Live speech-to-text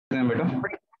बेटा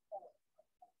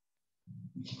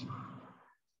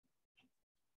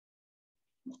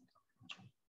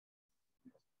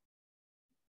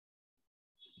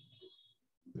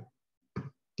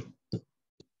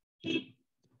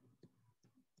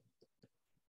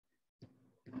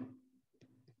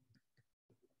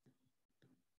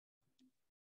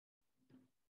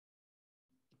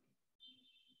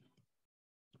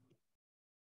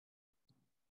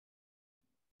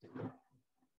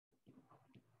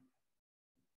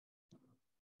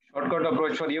shortcut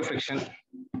approach for your friction.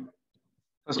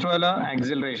 First वाला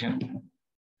acceleration.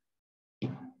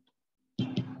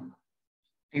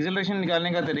 Acceleration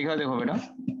निकालने का तरीका देखो बेटा.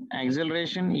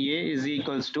 Acceleration ये is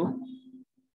equals to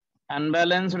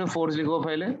unbalanced force लिखो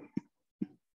पहले.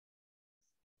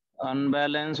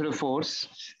 Unbalanced force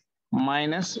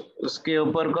minus उसके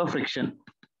ऊपर का friction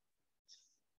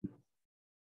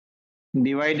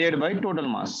divided by total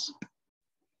mass.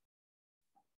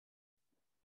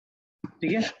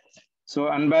 ठीक है. सो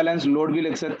अनबैलेंस लोड भी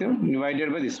लिख सकते हो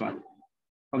divided by this one.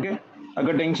 Okay.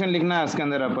 अगर टेंशन लिखना है इसके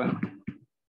अंदर अपन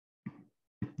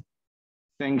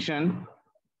टेंशन,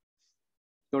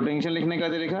 तो टेंशन लिखने का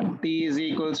तरीका T is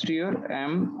equals to your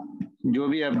M, जो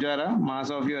भी F जा रहा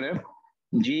mass of your F,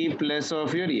 G plus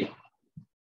of your ये,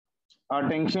 और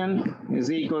tension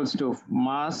is equals to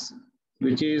mass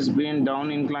which is been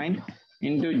down incline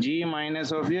into G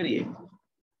minus of your ये.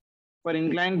 पर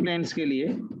इंक्लाइन प्लेन्स के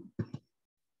लिए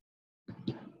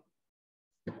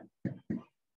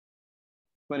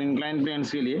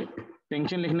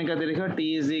टेंशन लिखने का तरीका T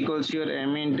is equals to your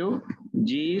M into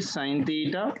G sine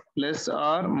theta plus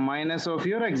R minus of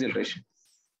your acceleration.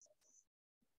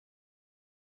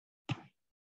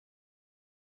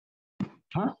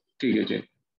 हाँ ठीक है ठीक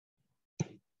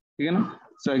है ना.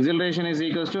 So acceleration is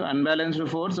equals to unbalanced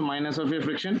force minus of your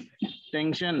friction.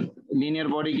 Tension linear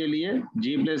body के लिए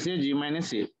G प्लस ए G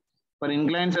minus ए. पर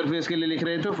incline surface के लिए लिख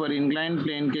रहे तो फॉर इंक्लाइन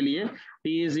प्लेन के लिए T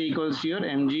is equals to your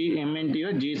M into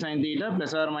your G sine theta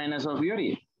plus R minus of your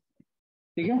ये.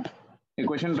 ठीक है. एक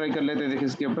क्वेश्चन ट्राई कर लेते हैं. देखिए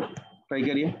इसके ऊपर ट्राई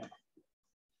करिए.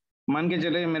 मान के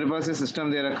चले मेरे पास ये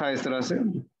सिस्टम दे रखा है इस तरह से.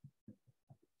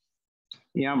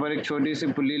 यहाँ पर एक छोटी सी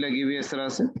पुल्ली लगी हुई है इस तरह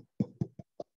से,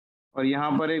 और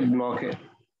यहाँ पर एक ब्लॉक है.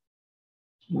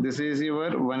 This is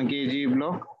your 1 kg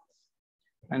block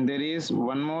and there is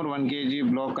one more 1 kg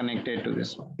block connected to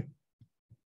this one,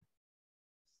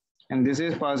 and this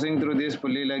is passing through this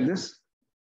pulley like this,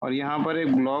 और यहाँ पर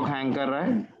एक ब्लॉक हैंग कर रहा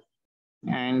है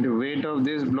and weight of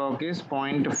this block is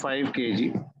 0.5 kg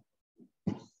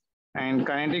and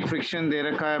kinetic friction दे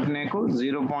रखा है अपने को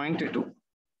 0.2.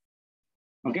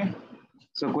 okay,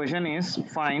 so question is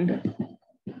find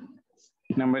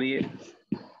number A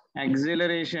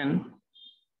acceleration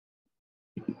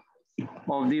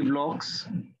of the blocks,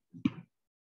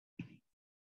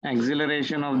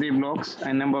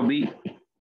 and number B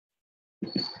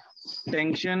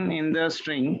tension in the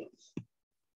string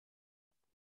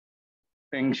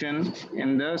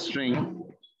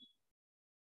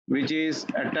which is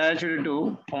attached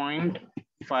to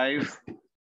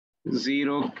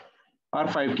 0.50 or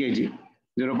 5 kg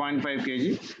 0.5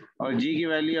 kg, और G की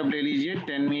value आप ले लीजिए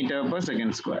 10 metre पर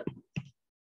सेकेंड स्क्वायर.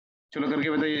 चलो करके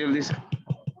बताइए जल्दी से.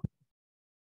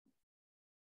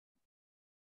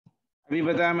 अभी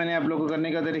बताया मैंने आप लोगों को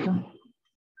करने का तरीका.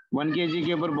 1 kg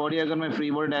के ऊपर बॉडी अगर मैं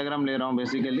फ्री बॉडी डायग्राम ले रहा हूँ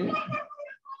बेसिकली,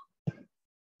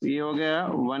 ये हो गया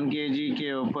 1 kg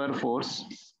के ऊपर फोर्स,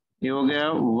 ये हो गया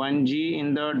 1g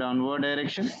in the downward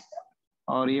direction,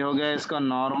 और ये हो गया इसका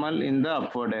normal in the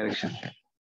upward direction.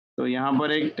 तो यहाँ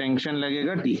पर एक टेंशन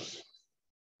लगेगा T.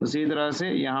 उसी तरह से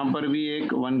यहाँ पर भी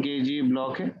एक 1 kg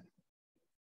ब्लॉक है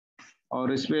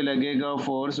और इस पे लगेगा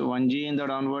force 1g in the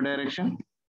downward direction,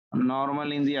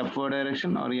 normal in the upward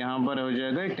direction, और यहाँ पर हो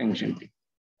जाएगा एक टेंशन T.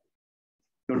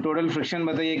 तो टोटल फ्रिक्शन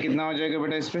बताइए कितना हो जाएगा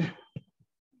बेटा इस पे.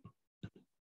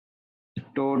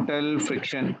 टोटल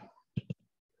फ्रिक्शन,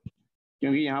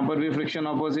 क्योंकि यहाँ पर भी फ्रिक्शन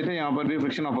ऑपोजिट है, यहाँ पर भी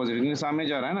फ्रिक्शन ऑपोजिट है, क्योंकि सामने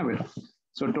जा रहा है ना बेटा.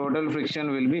 So total friction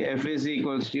will be F is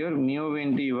equals to your mu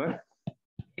into your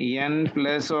N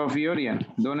plus of your N.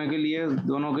 दोनों के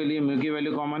लिए म्यू की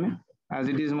वैल्यू कॉमन है, as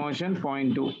it is motion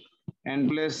 0.2. N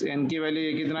plus N की वैल्यू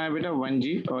ये कितना है बेटा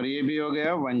 1g, और ये भी हो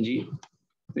गया 1g,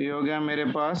 तो ये हो गया मेरे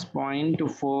पास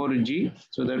 0.4g.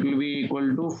 So that will be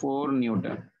equal to 4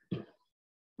 Newton.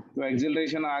 तो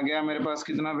एक्सेलरेशन आ गया मेरे पास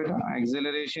कितना बेटा.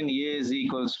 एक्सेलरेशन ये is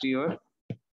equals to your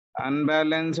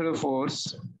unbalanced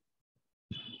force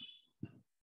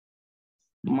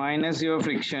minus your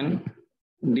friction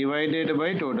divided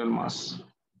by total mass.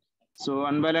 So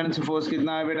unbalanced force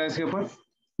कितना है बेटा इसके ऊपर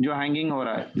जो हैंगिंग हो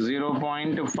रहा है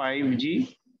 0.5g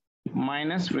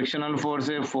माइनस फ्रिक्शनल फोर्स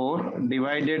है 4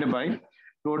 डिवाइडेड बाय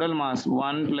टोटल मास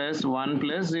 1 + 1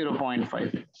 +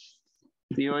 0.5,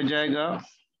 तो ये हो जाएगा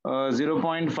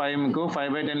 0.5 को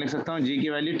 5/10 लिख सकता हूँ, जी की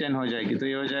वैल्यू 10 हो जाएगी, तो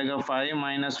ये हो जाएगा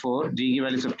 5 - 4, जी की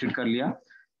वैल्यू सब्स्टिट्यूट कर लिया,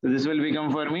 तो this will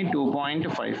become for me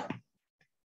 2.5.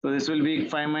 So this will be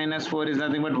 5 - 4 is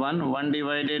nothing but 1. 1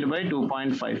 divided by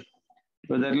 2.5.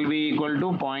 So that will be equal to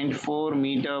 0.4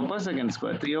 meter per second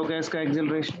square. तो ये हो गया इसका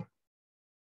एक्सेलरेशन,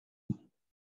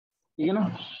 ठीक है ना।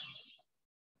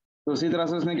 तो उसी तरह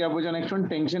से उसने क्या पूछा next one,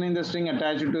 tension in the string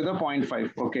attached to the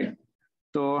 0.5. Okay,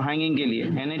 तो हैंगिंग के लिए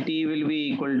यानी T will be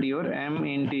equal to your M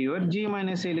into your G -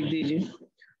 A लिख दीजिए।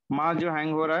 मास जो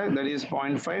हैंग हो रहा है दैट इज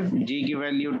 0.5, G की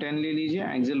वैल्यू 10 ले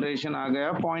लीजिए, एक्सेलरेशन आ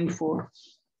गया 0.4,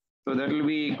 so that will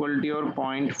be equal to your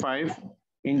 0.5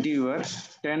 into your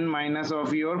 10 minus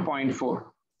of your 0.4.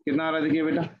 कितना आ रहा है देखिए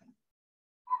बेटा,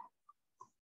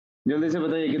 जल्दी से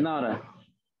बताइए कितना आ रहा है।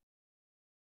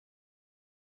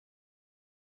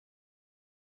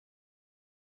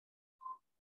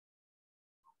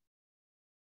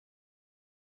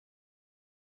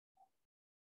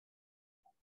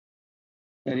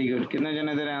 वेरी गुड, कितने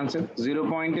जने दे रहे हैं आंसर,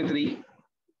 0.3,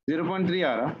 0.3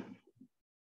 आ रहा।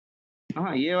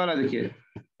 हाँ ये वाला देखिए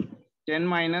 10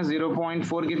 -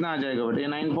 0.4 कितना आ जाएगा बेटा,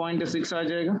 9.6 आ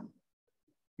जाएगा,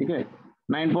 ठीक है।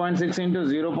 9.6 इंटू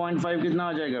 0.5 कितना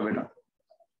आ जाएगा बेटा,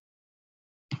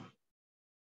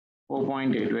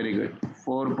 4.8, very good,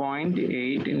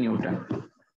 4.8 Newton,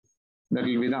 that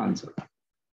will be the answer.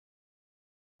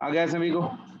 आ गया सभी को,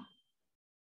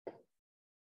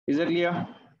 इज इट क्लियर।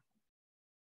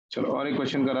 चलो और एक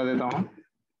क्वेश्चन करा देता हूं।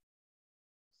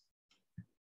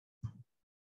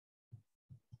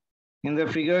 In the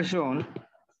figure shown,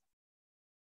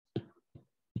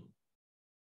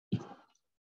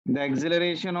 the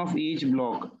acceleration of each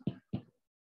block,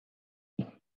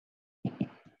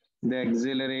 the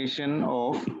acceleration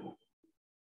of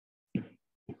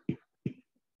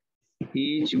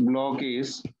each block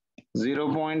is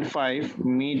 0.5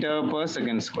 meter per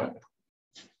second square,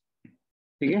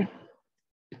 ठीक है,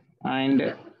 and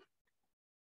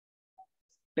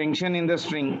tension in the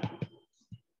string,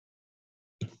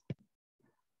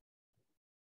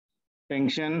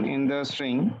 tension in the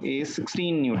string is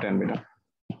 16 Newton beta.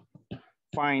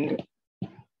 Find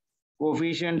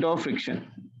coefficient of friction,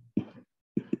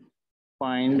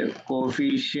 find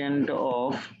coefficient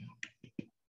of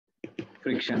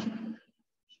friction,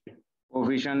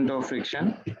 coefficient of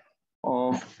friction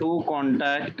of two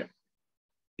contact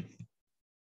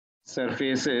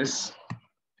surfaces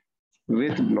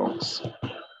with blocks.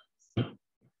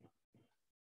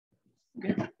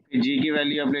 जी की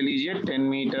value आप ले लीजिए 10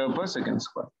 metre पर second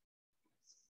square.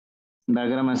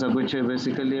 Diagram ऐसा कुछ है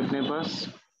basically अपने पास,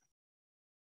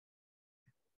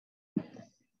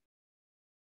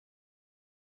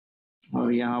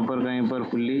 और यहाँ पर कहीं पर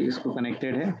फुल्ली इसको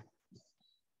कनेक्टेड है,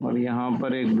 और यहाँ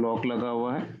पर एक ब्लॉक लगा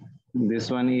हुआ है,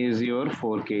 this one is your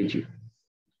 4 kg,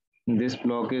 this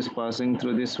block is passing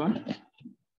through this one,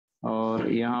 और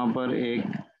यहाँ पर एक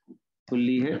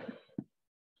पुल्ली है,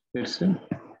 फिर से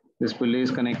this pulley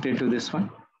is connected to this one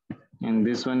and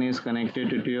this one is connected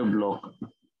to your block,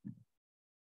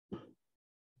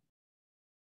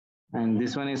 and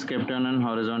this one is kept on an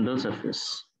horizontal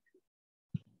surface.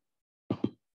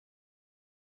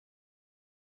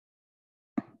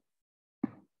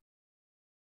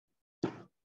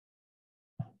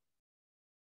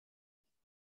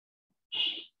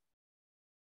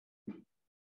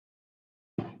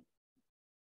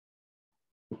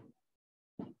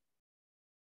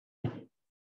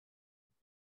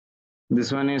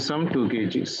 This one is some 2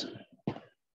 kgs.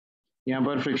 यहाँ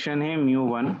पर friction है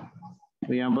μ1,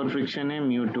 तो यहाँ पर friction है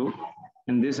μ2,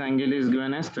 and this angle is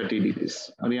given as 30 degrees,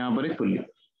 और यहाँ पर एक पुल्ली।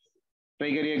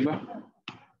 ट्राई करिए एक बार।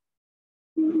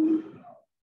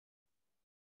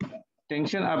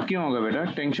 टेंशन अप क्यों होगा बेटा,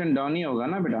 टेंशन डाउन ही होगा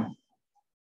ना बेटा,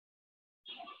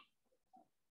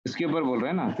 इसके ऊपर बोल रहे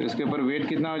हैं ना, तो इसके ऊपर वेट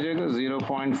कितना हो जाएगा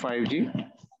 0.5 g,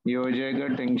 ये हो जाएगा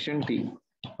टेंशन T,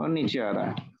 और नीचे आ रहा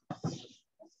है,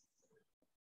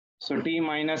 सो T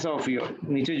माइनस ऑफ योर,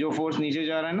 नीचे जो फोर्स नीचे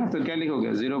जा रहा है ना, तो क्या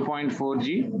लिखोगे 0.4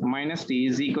 g minus T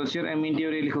is equal to M into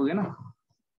ये लिखोगे ना।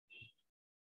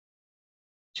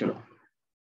 चलो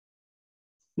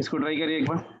इसको ट्राई करिए एक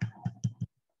बार।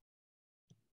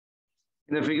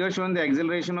 In the figure shown, the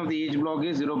acceleration of the each block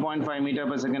is 0.5 meter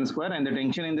per second square, and the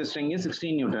tension in the string is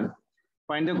 16 Newton.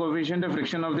 Find the coefficient of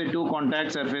friction of the two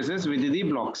contact surfaces with the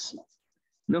blocks.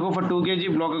 देखो for 2 kg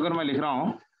block अगर मैं लिख रहा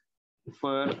हूँ,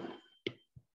 for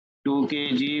 2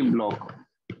 kg block,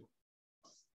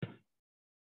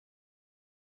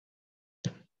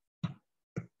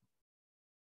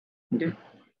 okay,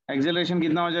 acceleration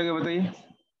कितना हो जाएगा बताइए,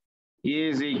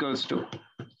 ये is equals to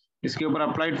इसके ऊपर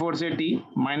अप्लाइड फोर्स है T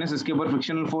माइनस इसके ऊपर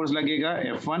फ्रिक्शनल फोर्स लगेगा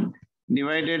F1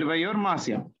 डिवाइडेड बाय योर मास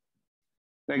या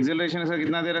तो एक्सेलरेशन इसका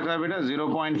कितना दे रखा है बेटा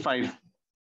 0.5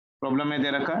 प्रॉब्लम में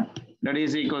दे रखा है that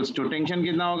is equals to tension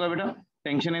कितना होगा बेटा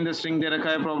टेंशन इन द स्ट्रिंग दे रखा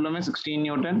है प्रॉब्लम में 16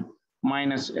 Newton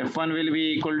minus F1 will be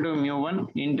equal to μ1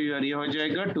 into your ये हो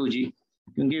जाएगा 2g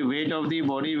क्योंकि weight of the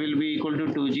body will be equal to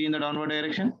 2g in the downward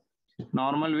direction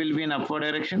normal will be in upward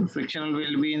direction frictional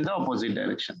will be in the opposite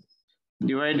direction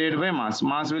divided by mass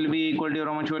will be equal to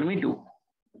how much for me 2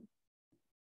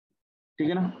 ठीक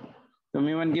है ना तो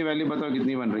μ1 की value बताओ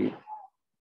कितनी बन रही है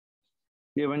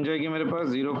ये बन जाएगी मेरे पास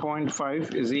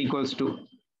 0.5 is equals to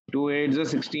 2 8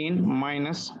 is 16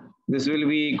 minus this will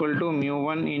be equal to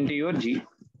μ1 into your g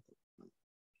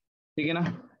ठीक है ना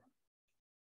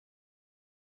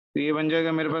तो ये बन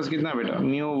जाएगा मेरे पास कितना बेटा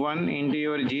μ1 into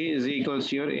your g is equals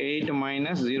to your 8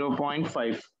 minus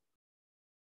 0.5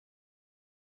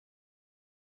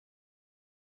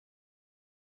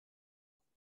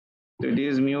 तो it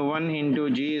is μ1 into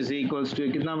g is equals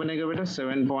to कितना बनेगा बेटा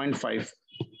 7.5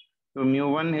 तो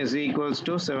μ1 is equals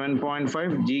to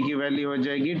 7.5 g की वैल्यू हो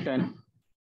जाएगी 10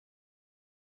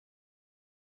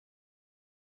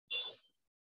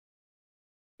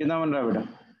 कितना बन रहा है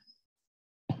बेटा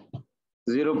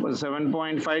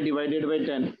 7.5 डिवाइडेड बाई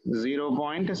 10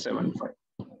 0.75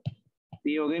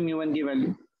 ये हो गई μ1 की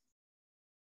वैल्यू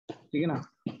ठीक है ना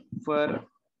फॉर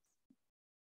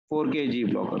 4 kg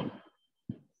ब्लॉकर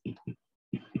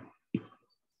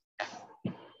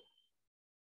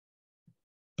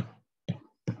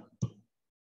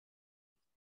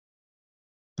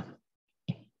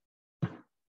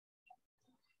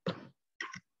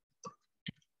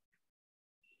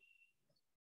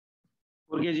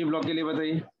ब्लॉक के लिए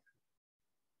बताइए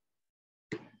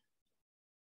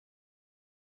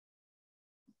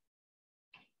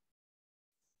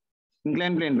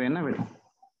इंक्लाइन प्लेन पे है ना बेटा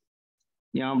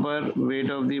यहाँ पर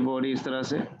वेट ऑफ द बॉडी इस तरह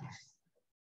से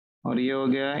और ये हो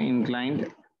गया इंक्लाइंड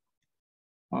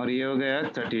और ये हो गया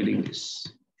 30 डिग्री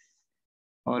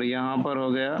और यहाँ पर हो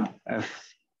गया F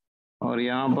और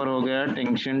यहाँ पर हो गया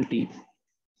टेंशन T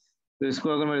तो इसको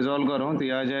अगर मैं रिजॉल्व करूँ तो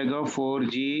ये आ जाएगा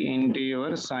 4g into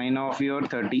your sign of your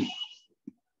 30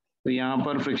 तो यहाँ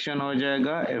पर फ्रिक्शन हो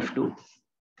जाएगा F2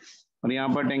 और यहाँ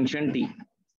पर टेंशन T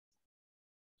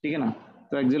ठीक है ना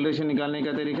तो एक्सेलरेशन निकालने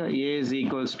का तरीका ये is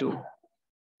equals to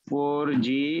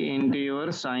 4g into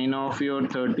your sign of your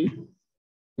 30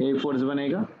 ये फोर्स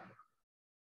बनेगा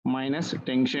minus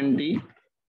tension T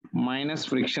minus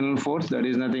frictional force that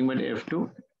is nothing but F2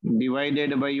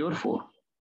 divided by your 4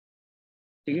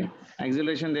 ठीक है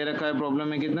एक्सेलरेशन दे रखा है प्रॉब्लम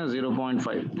में कितना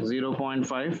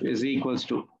 0.5 इज इक्वल्स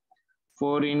टू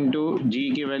 4 इंटू जी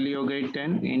की वैल्यू हो गई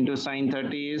 10 into sine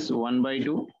 30 is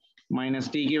 1/2 minus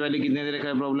T की वैल्यू कितने दे रखा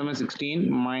है प्रॉब्लम में 16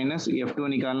 माइनस F2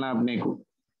 निकालना अपने को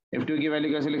F2 की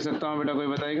वैल्यू कैसे लिख सकता हूँ बेटा कोई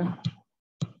बताएगा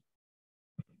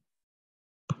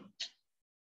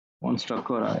कौन स्ट्रक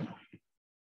हो रहा है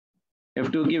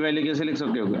F2 की वैल्यू कैसे लिख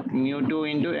सकते हो μ2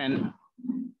 इंटू n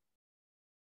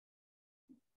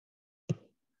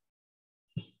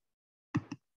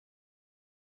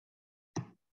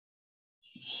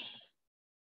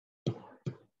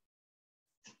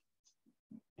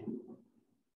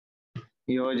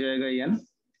ये हो जाएगा n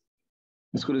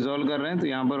इसको रिजॉल्व कर रहे हैं तो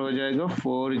यहाँ पर हो जाएगा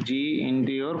 4g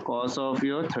into your cos of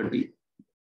your 30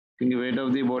 क्योंकि वेट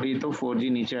ऑफ द बॉडी तो 4g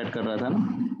नीचे ऐड कर रहा था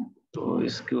ना तो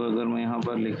इसको अगर मैं यहाँ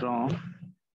पर लिख रहा हूँ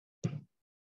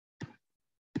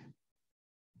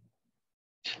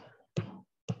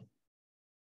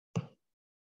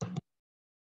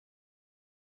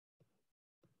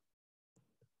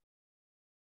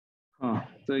हाँ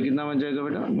तो ये कितना बन जाएगा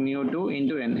बेटा μ2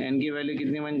 इंटू n की वैल्यू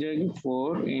कितनी बन जाएगी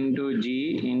 4 into ji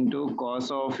into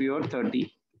cos of your 30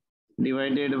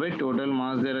 divided by total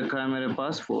mass दे रखा है मेरे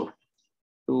पास 4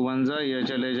 2 1 जा यह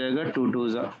चले जाएगा 2 2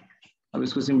 जा अब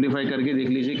इसको सिंप्लीफाई करके देख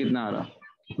लीजिए कितना आ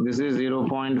रहा this is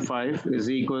 0.5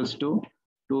 is equals to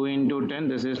 2 into 10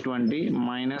 this is 20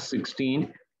 minus 16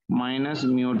 minus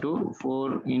μ2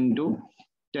 4 into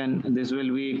 10 this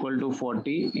will be equal to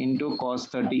 40 into cos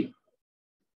 30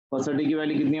 cos 30 की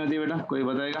वैल्यू कितनी होती है बेटा कोई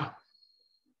बताएगा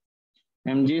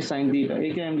mg sin थीटा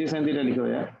एक है mg sin थीटा लिखो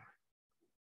यार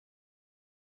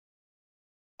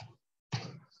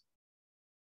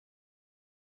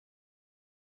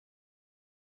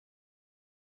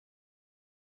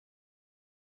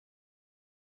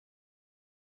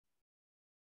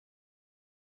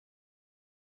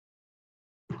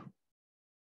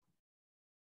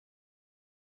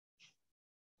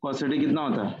cos 30 कितना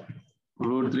होता है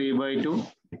 √3/2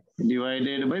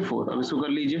 डिवाइडेड बाई 4 अब इसको कर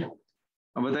लीजिए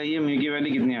अब बताइए म्यू की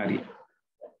वैल्यू कितनी आ रही है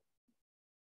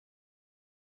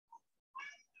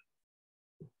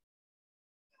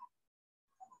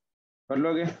कर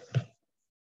लोगे?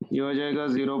 ये हो जाएगा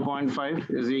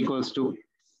 0.5 is equals to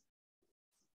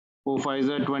 4 5s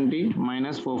are 20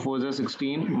 minus 4 4s are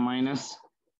 16 minus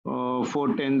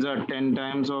 4 10s are 10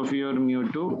 times of your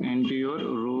mu2 into your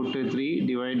root 3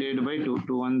 divided by 2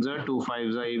 2 1s are 2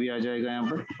 5s are ये भी आ जाएगा यहाँ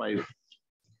पर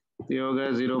 5 ये हो गया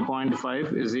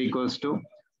 0.5 is equals to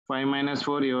 5 minus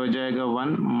 4 ये हो जाएगा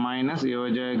 1 minus ये हो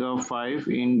जाएगा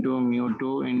 5 into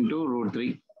mu2 into root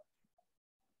 3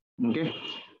 okay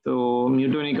तो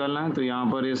mu2 निकालना है तो यहाँ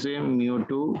पर ऐसे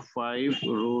mu2 5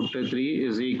 root 3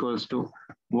 is equals to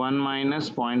 1 minus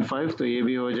 0.5 तो ये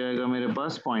भी हो जाएगा मेरे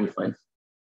पास 0.5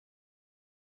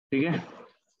 ठीक है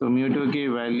तो mu2 की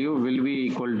value will be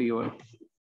equal to your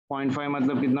 0.5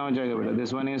 मतलब कितना हो जाएगा बेटा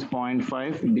this one is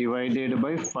 0.5 divided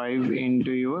by 5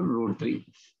 into your root 3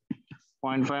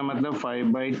 0.5 मतलब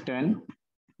 5 by 10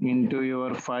 into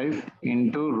your 5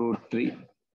 into root 3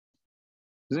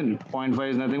 isn't it? 0.5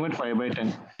 is nothing but 5 by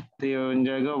 10 तो ये बन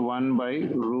जाएगा 1 by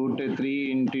root 3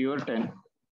 into your 10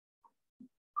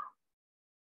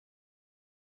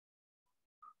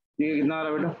 ये कितना आ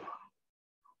रहा है बेटा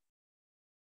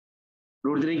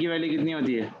रूट 3 की वैल्यू कितनी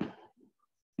होती है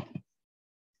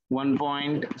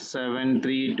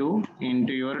 1.732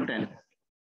 into your 10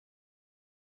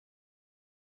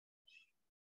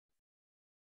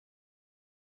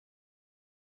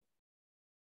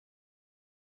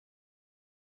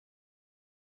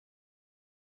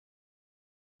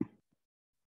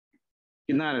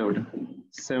 कितना आ रहा है बेटा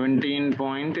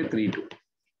 17.32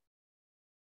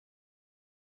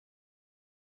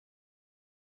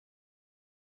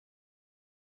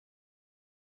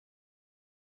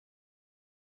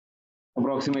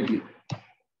 अप्रोक्सीमेटली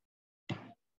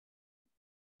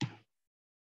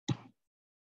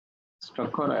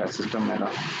स्ट्रक हो रहा है सिस्टम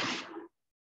मेरा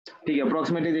ठीक है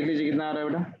अप्रोक्सीमेटली देख लीजिए कितना आ रहा है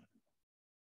बेटा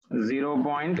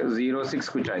 0.06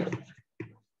 कुछ आएगा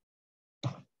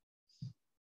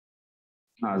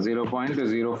हाँ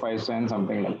 0.057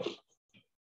 समथिंग लाइक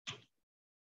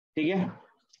ठीक है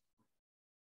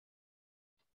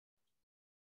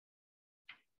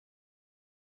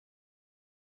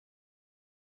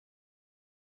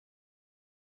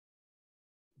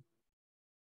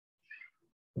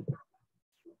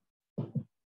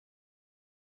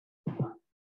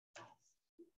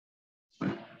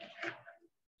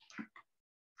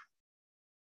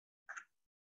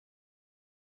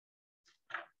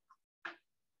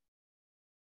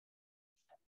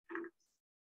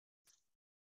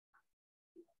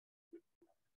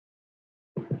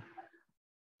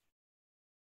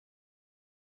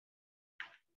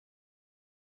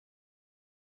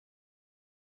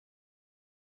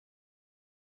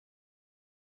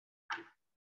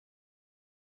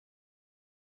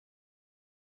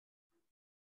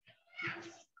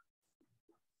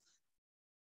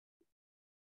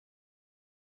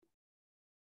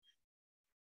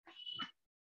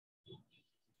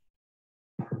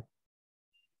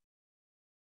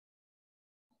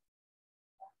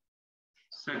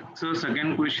सर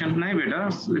सेकंड क्वेश्चन नहीं बेटा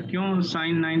क्यों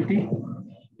साइन 90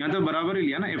 यहाँ तो बराबर ही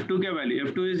लिया ना f2 क्या value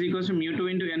f2 is equal to mu 2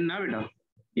 into N ना बेटा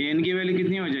ये n की वैल्यू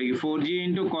कितनी हो जाएगी 4g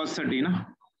इंटू कॉस 30 ना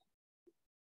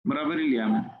बराबर ही लिया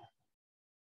मैं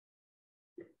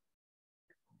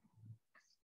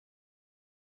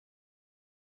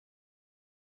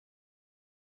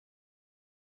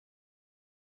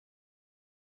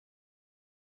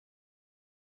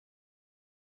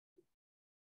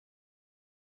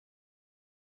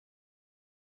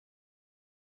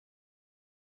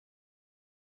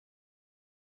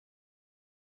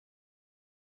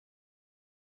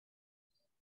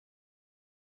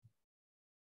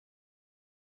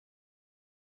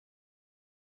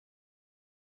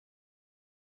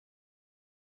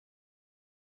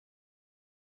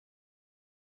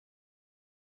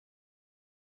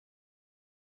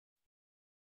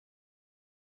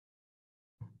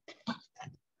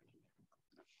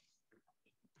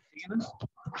ठीक है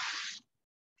ना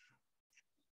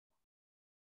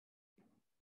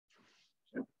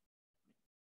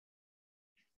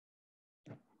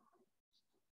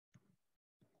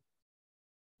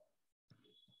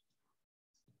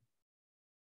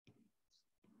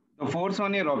The force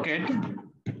on a rocket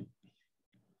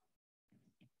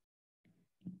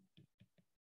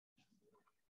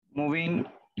moving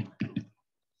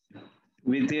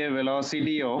with a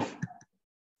velocity of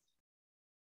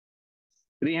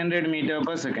 300 meter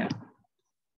per second.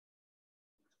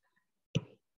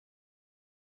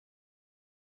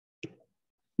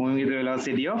 Moving with a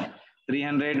velocity of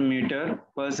 300 meter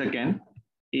per second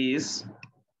is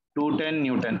 210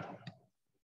 Newton.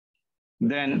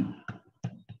 Then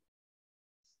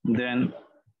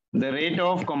the rate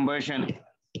of combustion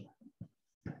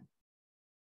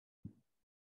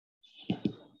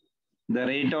the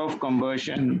rate of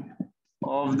combustion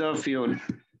of the fuel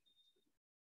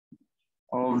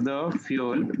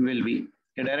will be.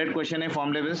 ये direct question है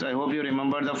formula based. I hope you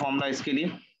remember the formula. इसके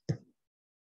लिए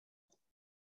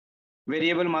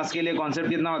variable मास के लिए concept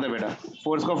कितना होता है बेटा?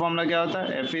 फोर्स का फॉर्मूला क्या होता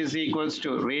है? F is equals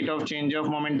to rate of change of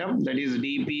momentum, that is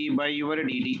dp by your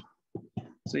dt.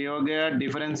 सो ये हो गया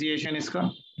डिफरेंशिएशन इसका.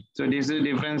 So this is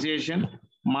differentiation.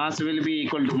 Mass will be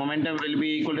equal to, momentum will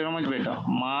be equal to how much बेटा?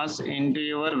 Mass into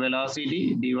your velocity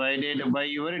divided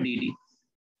by your dt.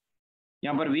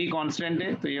 यहाँ पर v constant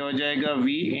है तो ये हो जाएगा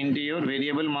v इनटू योर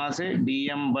वेरिएबल मास है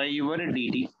dm बाय योर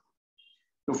dt.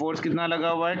 तो फोर्स कितना लगा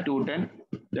हुआ है? 210.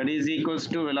 That is equals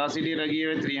to velocity लगी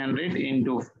है 300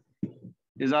 into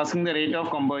is asking the rate of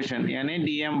combustion यानी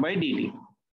dm बाय dt.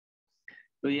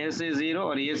 तो ये से 0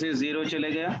 और ये से 0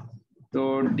 चले गया तो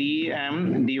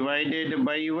dm divided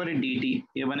by your dt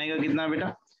ये बनेगा कितना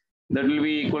बेटा? That will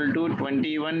be equal to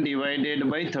 21 divided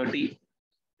by 30.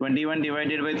 21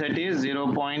 divided by 30 is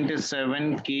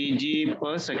 0.7 kg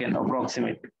per second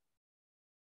approximate.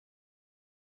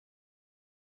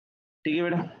 ठीक है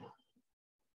बेटा.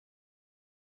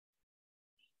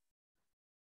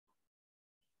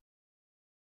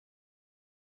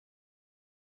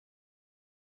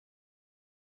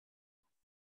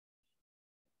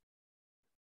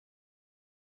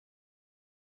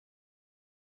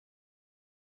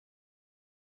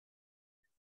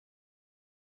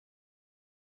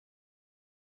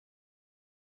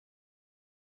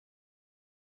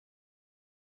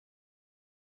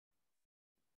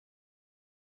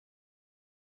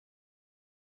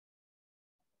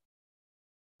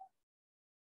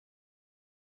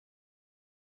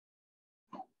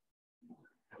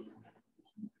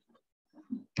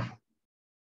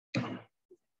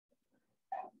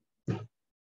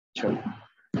 चलो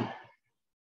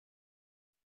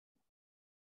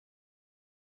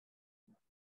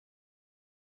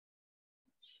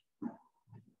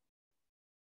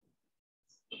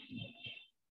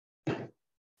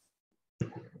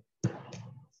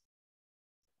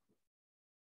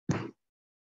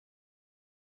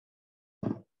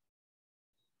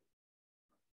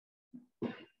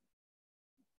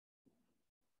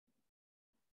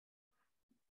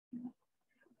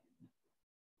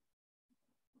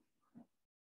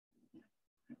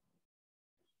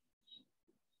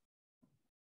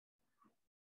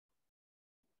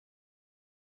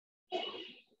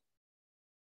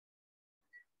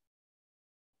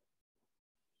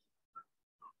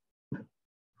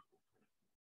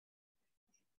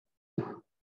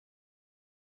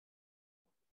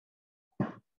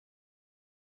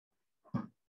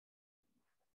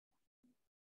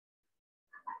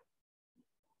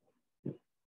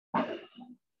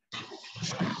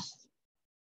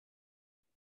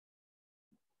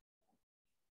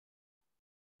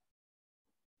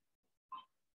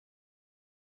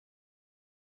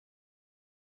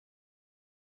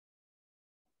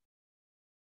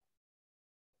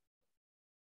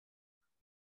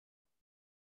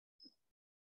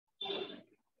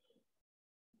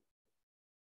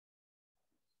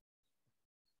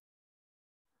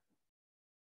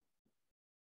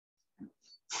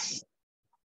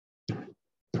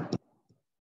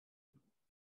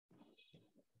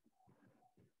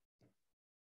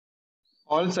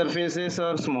all surfaces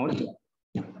are smooth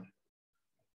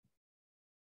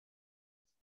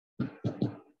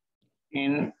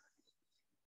in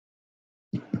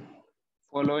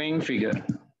following figure.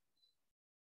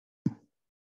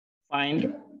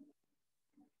 Find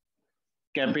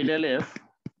capital F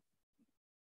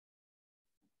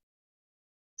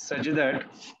such that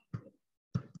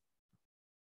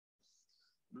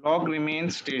block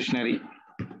remains stationary.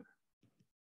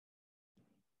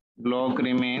 Block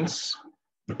remains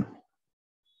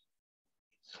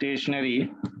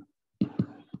stationary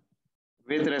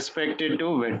with respect to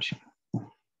wedge.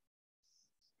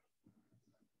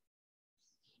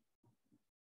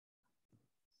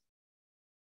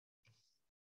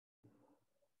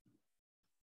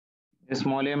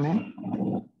 Small m है,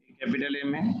 capital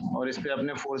M है और इस पे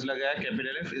आपने फोर्स लगाया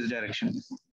कैपिटल F इस डायरेक्शन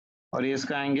और ये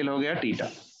इसका एंगल हो गया थीटा.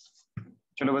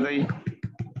 चलो बताइए.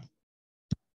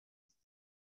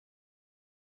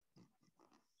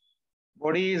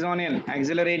 Body is on an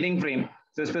accelerating frame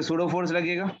तो इस पे सूडो फोर्स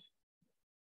लगेगा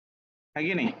है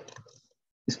कि नहीं?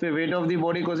 इस पे वेट ऑफ द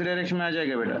बॉडी कौन सी डायरेक्शन में आ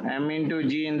जाएगा बेटा? m into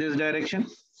ji in this direction.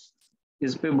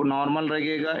 इस पे नॉर्मल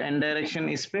लगेगा n डायरेक्शन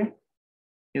इस पे,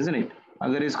 इजंट इट?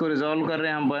 अगर इसको रिजॉल्व कर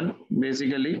रहे हैं हम वन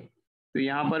बेसिकली तो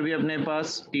यहाँ पर भी अपने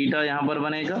पास थीटा यहाँ पर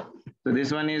बनेगा तो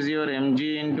this one is your M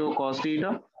G into cos theta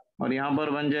और यहाँ पर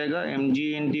बन जाएगा M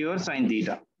G into your sine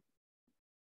theta.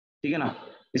 ठीक है ना?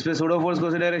 इस पे सूडो फोर्स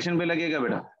कौन सी डायरेक्शन पे लगेगा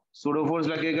बेटा? सूडो फोर्स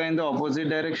लगेगा इन द ऑपोजिट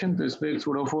डायरेक्शन, तो इस पे एक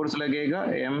सूडो फोर्स लगेगा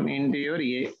m इंटू योर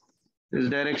ये, इस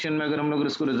डायरेक्शन में अगर हम लोग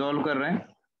इसको रिजॉल्व कर रहे हैं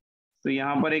तो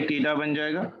यहाँ पर एक थीटा बन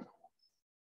जाएगा,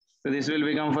 तो this will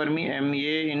become for me m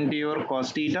a into your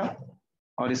cos theta,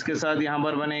 और इसके साथ यहाँ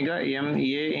पर बनेगा m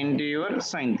a into your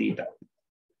sine theta,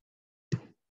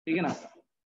 ठीक है ना।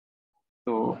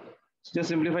 तो जस्ट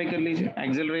सिंप्लीफाई कर लीजिए,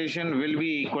 acceleration will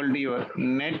be equal to your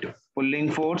net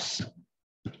pulling force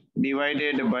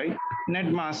divided by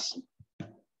net मास,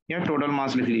 या टोटल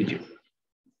मास लिख लीजिए,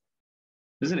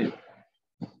 इसलिए।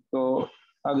 तो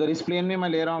अगर इस प्लेन में मैं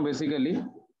ले रहा हूँ बेसिकली,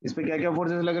 इस पे क्या क्या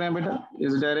फोर्सेस लग रहे हैं बेटा,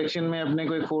 इस डायरेक्शन में अपने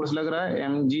को एक फोर्स लग रहा है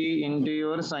mg into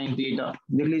your sine theta,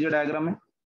 देख लीजिए डायग्राम में,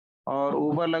 और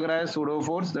ऊपर लग रहा है pseudo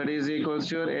force that is equals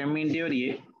to your m into your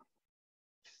ये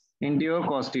into your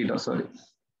cos theta, sorry,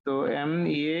 तो m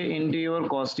a into your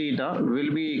cos theta will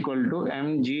be equal to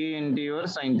mg into your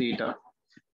sine theta,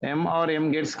 m और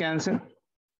m gets cancel,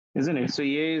 isn't it? So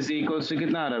A is equals to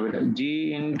कितना आ रहा है बेटा, G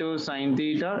into sin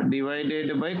theta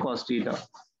divided by cos theta.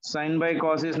 Sin by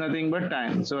cos is nothing but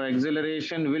tan. So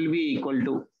acceleration will be equal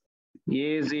to A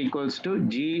is equals to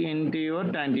G into your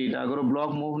tan theta. अगर वो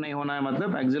block move नहीं होना है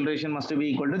मतलब acceleration must be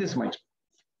equal to this much.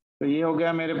 तो ये हो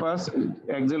गया मेरे पास,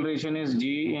 acceleration is G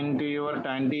into your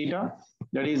tan theta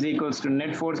that is equals to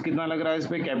net force कितना लग रहा है इस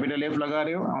पे, कैपिटल F लगा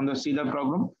रहे हो on the सीधा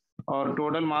प्रॉब्लम, और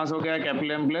टोटल मास हो गया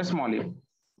capital M plus small m।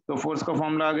 तो फोर्स का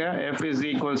फॉर्मूला आ गया F is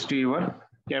equals to your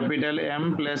capital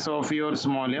M plus of your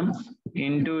small m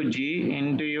into G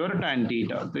into your tan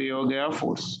theta, तो ये हो गया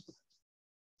force,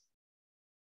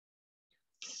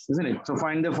 isn't it? So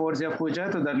find the force या पूछा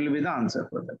है तो that will be the answer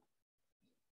for that,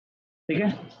 ठीक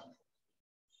है।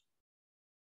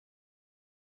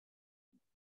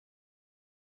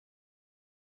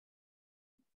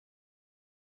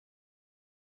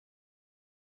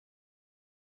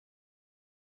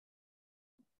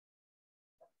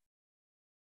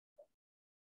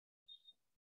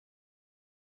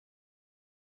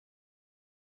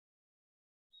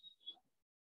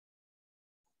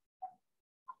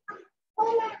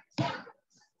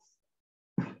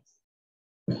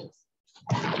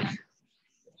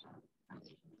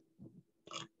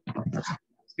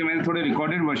 इसके मैंने थोड़े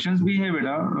रिकॉर्डेड वर्जन्स भी है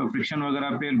बेटा फ्रिक्शन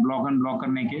वगैरह पे ब्लॉक एंड ब्लॉक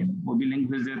करने के, वो भी लिंक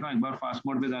भेज देता हूँ, एक बार फास्ट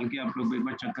मोड पे डाल के आप लोग एक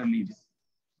बार चेक कर लीजिए,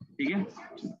 ठीक है।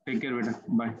 टेक केयर बेटा,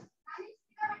 बाय।